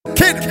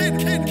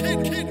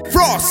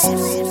Frost.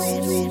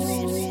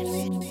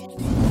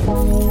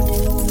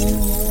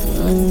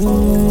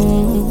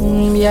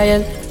 Yeah,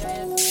 yeah.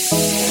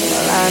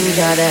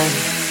 Malanja them.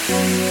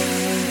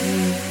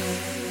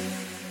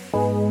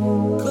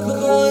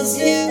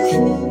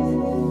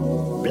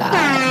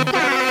 Blind.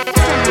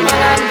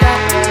 Malanja.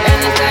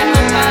 Anytime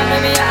you call me,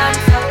 me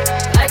answer.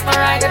 Like my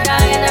ride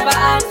down, you never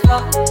ask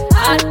for.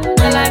 And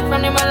the life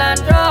from the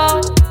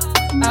Malandro.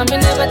 And me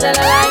never tell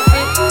her like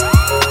it.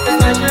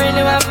 Because she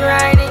really want to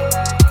ride it.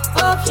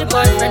 Fuck, she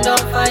boyfriend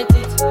don't fight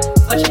it.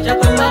 But she drop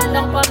a bomb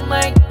down on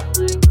mic.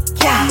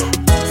 Yeah.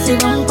 Sit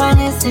don't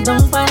panic, sit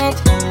don't panic.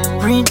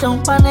 Breathe,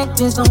 don't panic,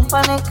 please don't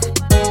panic.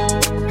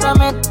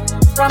 From it,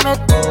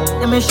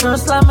 let me show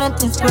slam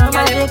it, it's pure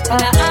magic.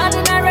 When I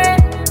ordinary,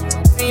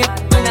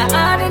 when I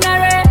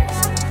ordinary,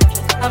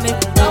 I mean,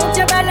 don't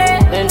you belly.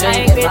 I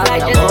ain't great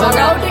like just pour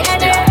out the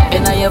energy.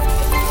 And I have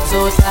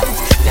so sad.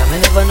 Yeah, me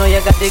never know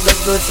you got the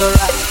good so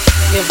right.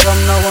 You from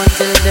now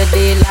until the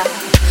daylight.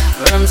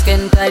 Firm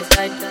skin tight.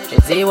 She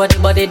see what the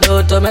body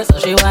do to me, so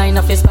she whine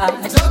off his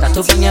spine. Start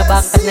to bring your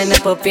back and then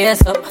it put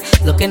pace up.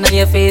 Looking at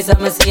your face,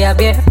 I'ma see a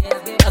beer.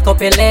 Back up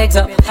your legs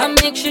up and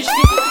make sure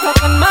she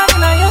fucking mad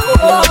on your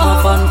home.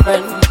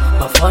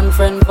 My fun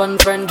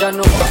friend,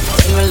 John.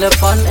 Sing with the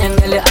fun and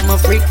really I'm a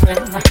freak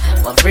friend.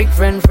 My freak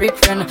friend.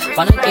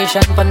 On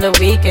occasion, on the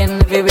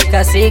weekend, every week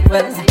a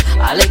sequel.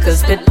 I like a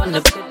spit on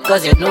the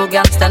cause you know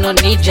gangsta no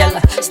need gel.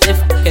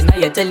 Stiff, can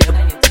I tell you?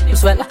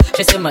 Well,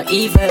 she say my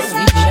evil.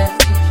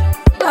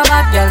 A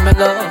bad girl me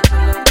love.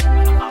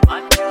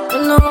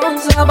 No,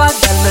 it's a bad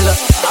girl me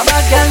love. A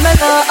bad girl me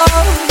love.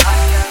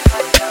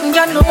 You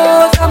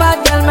know it's a bad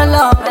girl me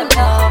love. A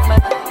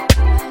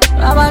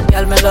bad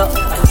girl me love.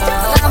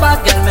 A bad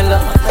girl me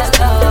love. A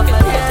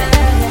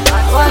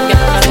bad girl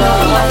me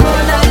love.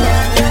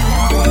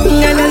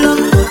 You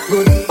look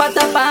good,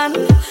 Patapan.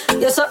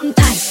 You're something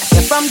tight.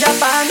 You're from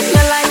Japan.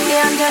 You like the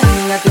angel.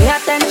 You pay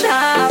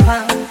attention.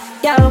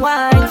 Girl,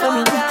 wine for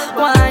me.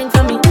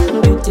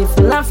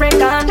 Beautiful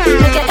African,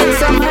 make it in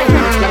some high.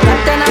 Like a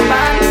 10 a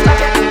band,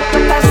 like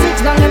a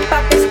 6 down in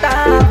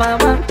Pakistan.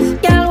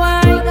 Girl,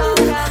 why?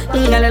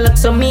 Girl, it look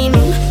so mean,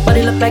 but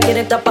it look like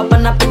it top up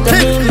and up with the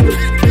beam.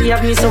 You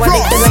have me so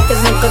addicted like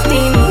it's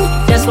nicotine.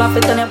 Just swap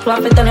it on your.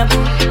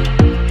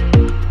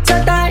 So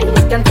tight,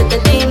 you can fit the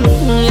team.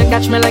 You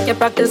catch me like you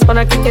practice for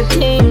a cricket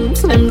team.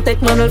 Slim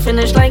thick model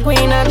finish like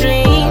Queen a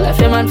dream. Left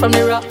your man from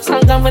the rocks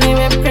and company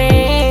with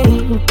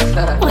cream.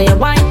 Oh, you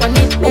wine on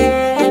it,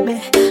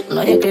 baby.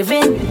 No, you're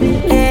giving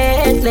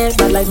lately,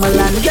 but like my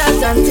land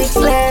girls and 6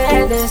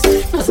 ladies.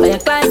 That's why you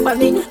climb on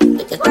me,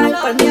 take your time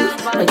on me.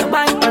 No, you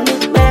bind on me,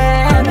 baby.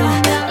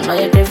 I know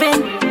you're giving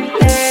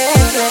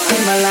lately,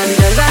 my land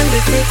girls and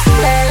 6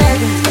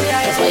 ladies.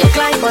 That's why you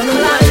climb on me,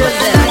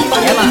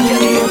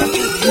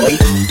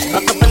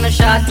 back up on the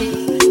shawty.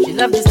 She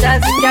love the style,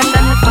 the cash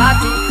and the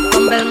party.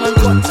 From Belmont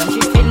once and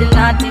she feeling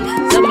naughty.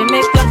 So me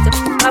make plans to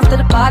after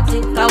the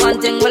party. Cause one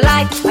thing we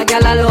like, a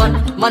girl alone.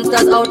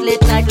 Monsters out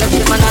late night, love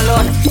she man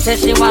alone. Say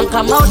she want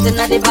come out in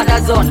the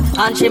bad zone.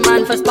 And she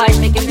man for spice,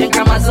 make him drink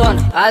Amazon.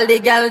 All the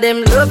girl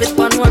them love it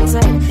on one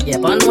side. Yeah,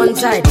 on one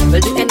side.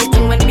 We'll do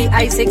anything when we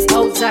I6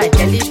 outside.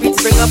 Kelly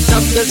beats bring up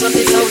top girls on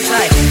this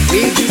outside.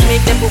 Refugees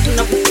make them open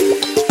up.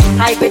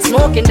 High with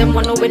smoking, them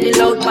one with the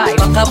loud pipe.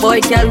 Fuck a boy,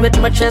 girl with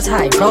my chest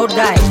high. Proud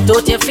guy,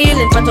 don't you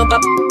feeling, but up a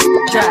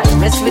try.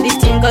 Mess with the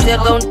team cause you're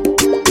down.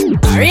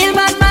 A real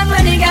bad man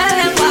when the girl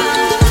them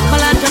wild.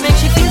 Malanja make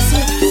she feel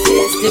sick.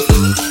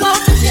 Oh,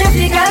 she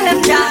the girl them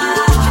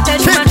jam. She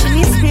tell you man she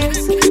needs space.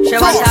 She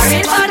want a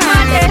real bad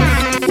man, yeah.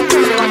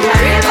 She want a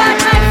real bad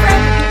man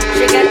friend.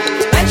 She get,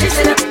 when she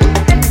see them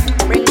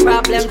bring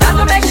problems, that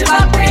will make she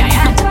back.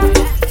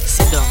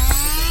 Sit down.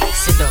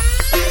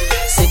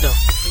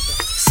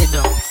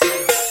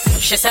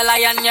 She say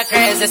lion, you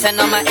crazy, say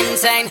no, me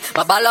insane.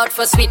 But ball out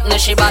for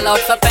sweetness, she ball out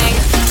for pain.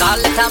 Call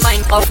it a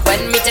mind off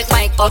when me take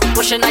my cut.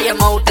 Pushing on your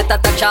mouth, it a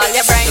touch all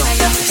your brain.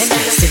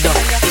 Sit down.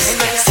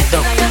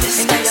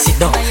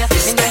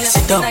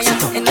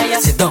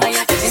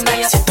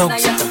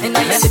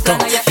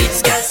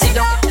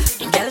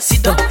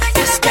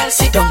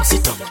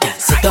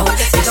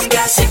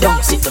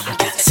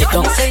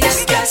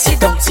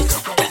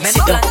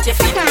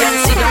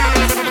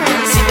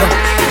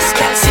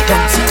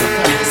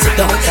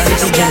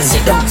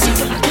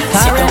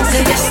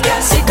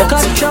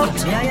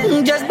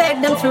 Just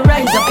beg them to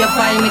rise up your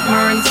file, make me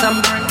run some.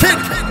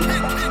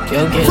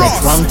 Okay,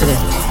 let's one today.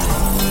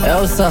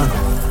 Yo, son,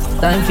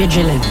 time for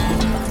drilling.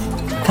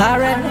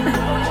 Karen,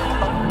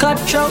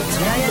 cutthroat.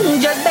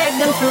 Just beg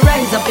them to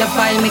rise up your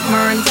file, make me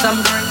run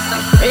some.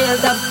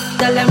 Raise up,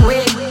 tell them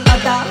wait.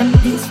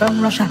 MPs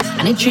from Russia,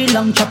 and it's tree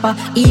long chopper,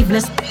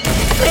 eveless.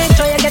 Make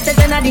sure you get it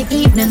in the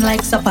evening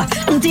like supper.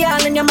 Empty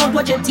all in your mouth,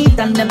 watch your teeth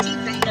and them.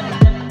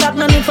 Got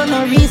no need for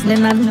no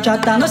reasoning and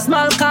chatter. No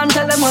small can't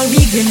tell them all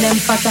big in them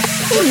fatter.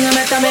 You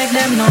better make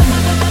them know.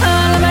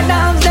 All of my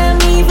dogs,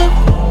 them evil.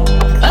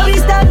 All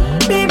these that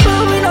people,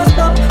 we don't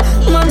stop.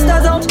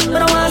 Monsters out, we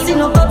don't want to see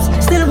no cops.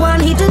 Still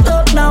one hit it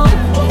up now.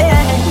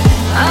 Yeah.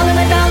 All of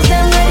my dogs,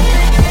 them ready.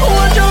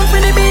 Watch out for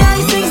the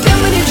BI6,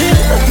 them we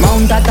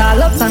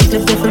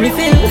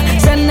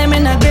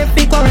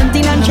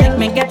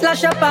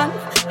lash up on,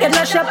 get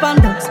lash up on,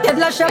 get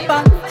lash up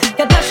on,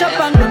 get lash up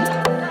on.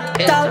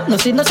 Tell, no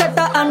see no set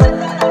a hand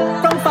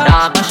from far.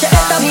 Mash it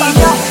up on,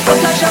 get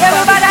lash up on,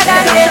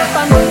 get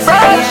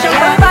lash up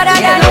on,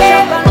 everybody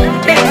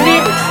dance. Big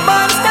leap,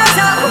 monsters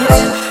out,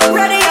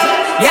 ready up.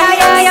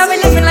 Yeah, we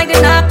living like the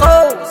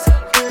narcos.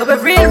 We're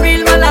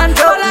real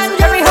Melandro.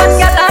 Every hot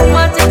gal and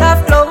want it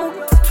off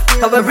clothes.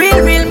 We're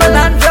real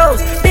Melandros.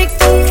 Big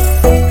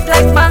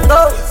like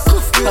mangoes.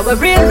 We're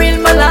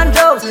real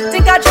Melandros.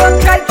 Think I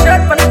joke like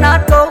shirt but it's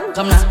not gold.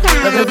 Come now.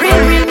 We're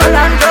real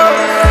Melandros.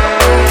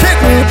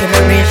 New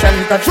generation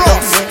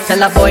touchdown.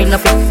 Tell a boy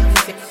nothing.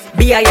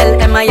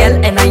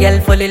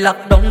 BIL, fully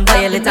locked down.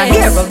 Violate a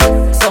hero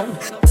song.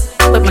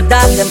 But my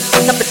dog them,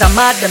 stop it, I'm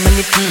mad them. And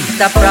it's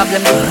the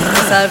problem,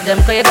 we solve them.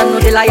 Cause you don't know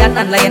the lion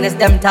and lioness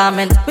them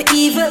torment. We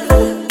evil,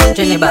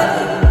 Geneva.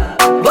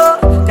 Whoa,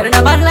 they're in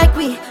a bad like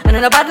we, and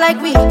in a bad like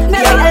we.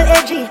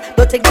 BILAG,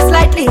 don't take this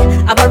lightly.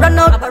 I'ma run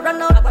out.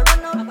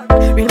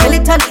 Real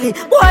militantly,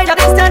 boy job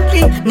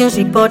instantly. News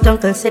report,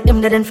 uncle set him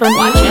dead in front.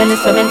 Watch and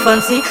it's women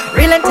fancy.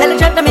 Real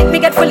intelligent to make me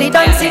get fully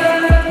dancing.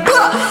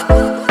 Whoa,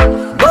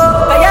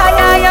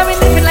 yeah, we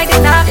living like the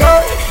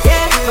narco.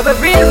 Yeah, but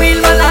we're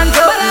real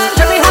Melandro.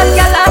 Cherry hot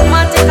gal and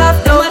want take off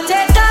though.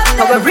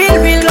 But we're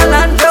real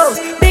Melandro.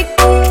 Big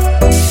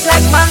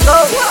like mango.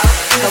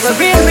 But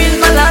we're real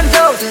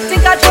Melandro.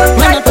 Think I just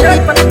like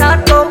church but it's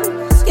not gold.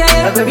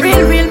 But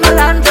we're real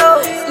Melandro.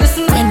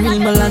 Listen, when real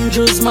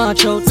Melandros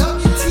march out,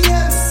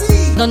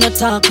 none of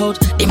talk out.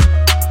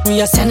 We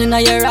are sending a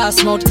your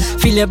ass mouth.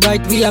 Feel it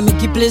bright, we are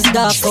make it place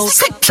dark out.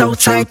 Sex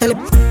outside, tell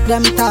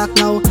them talk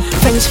now.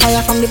 French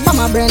fire from the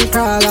bomber brain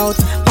crawl out.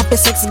 Poppy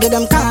sex, get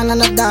them can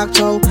and a dark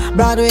show.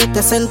 Broadway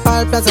to St.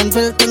 Paul,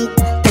 Pleasantville, ting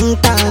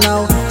town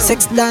now.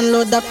 Sex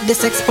download up the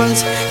sex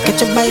punch.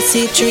 Catch a by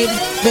C3,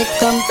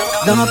 victim.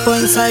 Down a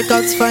point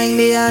cycles, find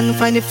the hand,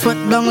 find the foot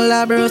down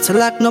labor. So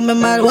like no me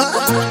mad.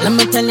 Let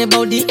me tell you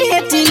about the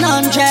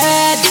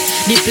 1800.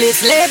 The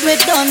place laid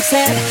with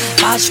sunset.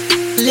 Cash,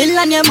 lil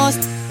and you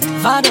must.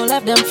 Vado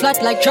left them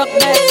flat like truck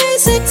bed.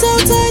 Sex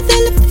outside,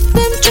 tell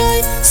them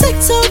try.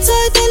 Sex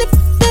outside, tell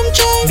them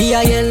try.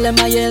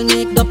 BIL,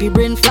 make up your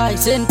brain fly.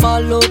 St.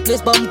 Paul, low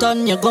place, bumped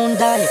on, you gon'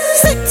 die.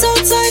 Sex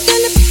outside,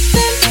 tell them.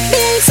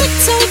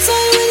 Sex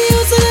outside when you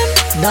use them.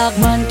 Dog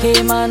man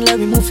came and let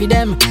me move for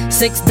them.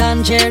 Six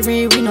Dan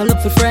Jerry, we no look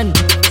for friend.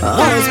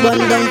 Horse bun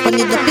down for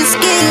the duppy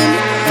skin.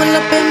 Full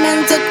up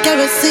payments at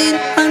kerosene.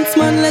 Pants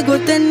man like go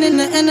 10 in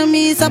the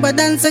enemies. About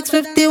than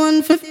 650,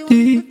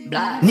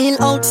 150. Kneel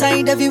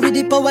outside every with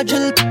the power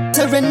drill.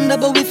 Surrender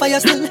but we fire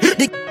still.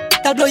 The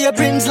that blow your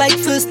brains like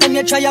first time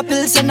you try a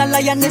pills. And a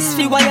lioness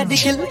fi wire the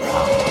kill.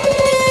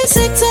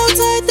 Sex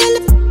outside, tell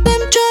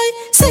them try.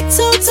 Sex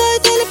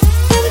outside, tell them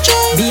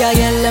try.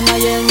 BIL,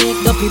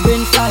 make up your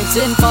brain fly.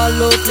 St. Paul,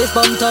 low place,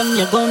 bumped on,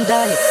 you gon'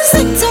 die.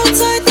 Sex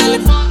outside, tell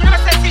them.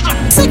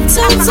 Sex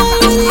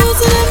outside when you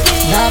use them.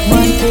 Dog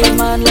man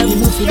came and let me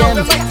move for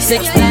them.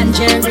 Six Dan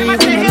Jerry, we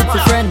no look for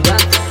friend.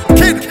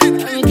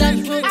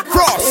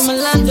 Cross.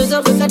 Melandros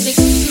up with a dick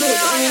slow.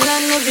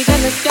 Melandros we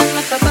gonna scan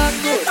like a back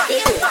road.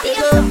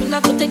 We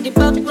not gonna take the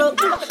back road.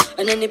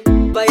 And then they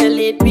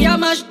violate, we a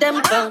mash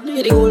them down.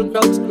 Hear the whole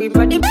crowd scream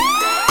for the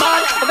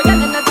ball. Every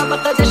girl in the top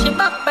because she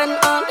pop and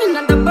on. In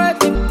the bird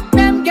with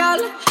them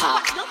girl.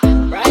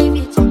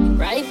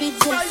 Private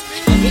jets.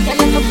 Every girl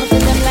in the top of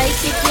them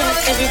like it, yes.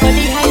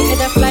 Everybody high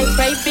head a fly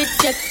private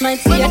jets. Might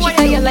see a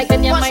chica you like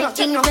and you might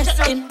invest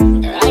in.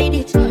 Ride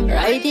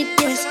it,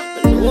 yes.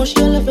 Oh,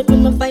 she love it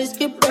when my vice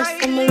get breast.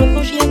 I'm a love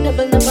how she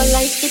never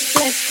like it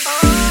less.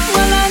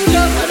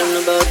 Melandro, I don't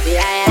know about the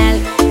IL.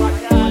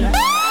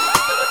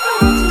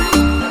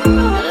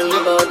 I don't know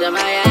about them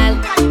IL.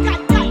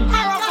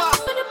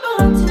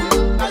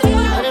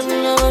 I don't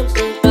know what's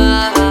in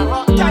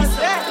power.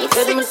 You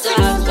fed them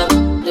talk from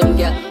them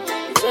girl.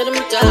 You fed them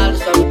talk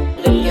from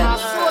them girl.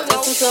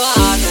 Nothing so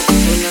hard.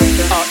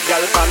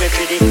 Girl, call me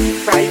for the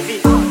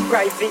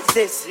private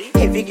sis.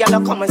 Every girl a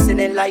come and say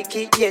they like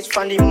it. Yes,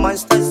 from the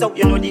monsters out,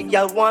 you know the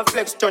girl want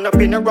flex. Turn up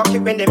in a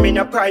rocket when them in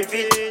a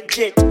private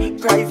jet.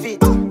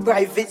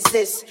 Private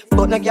sis.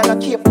 But no girl a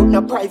keep put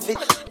no private.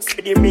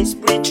 Speedy me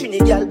split trini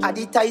girl are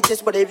the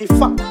tightest. But every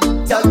fuck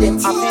tell them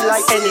I feel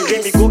like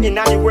anyway me go in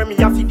anywhere me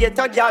have to get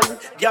a girl.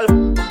 Girl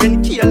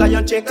when kill and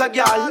you check a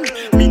girl.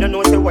 Me no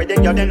know say why the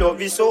girl they love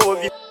you so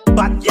heavy.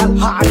 But girl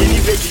hard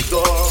anyway we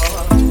go.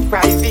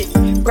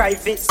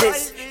 Private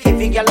sis.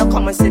 Every girl a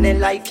come and say they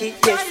like it.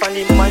 Yes, from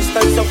the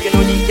monsters up, you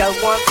know the girl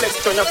want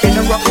flex. Turn up in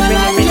a rocket when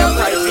I'm in a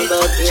private.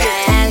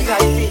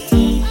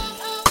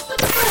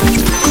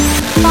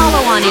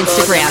 Follow on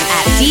Instagram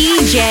at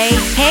DJ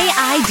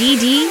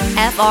KIDDFROST.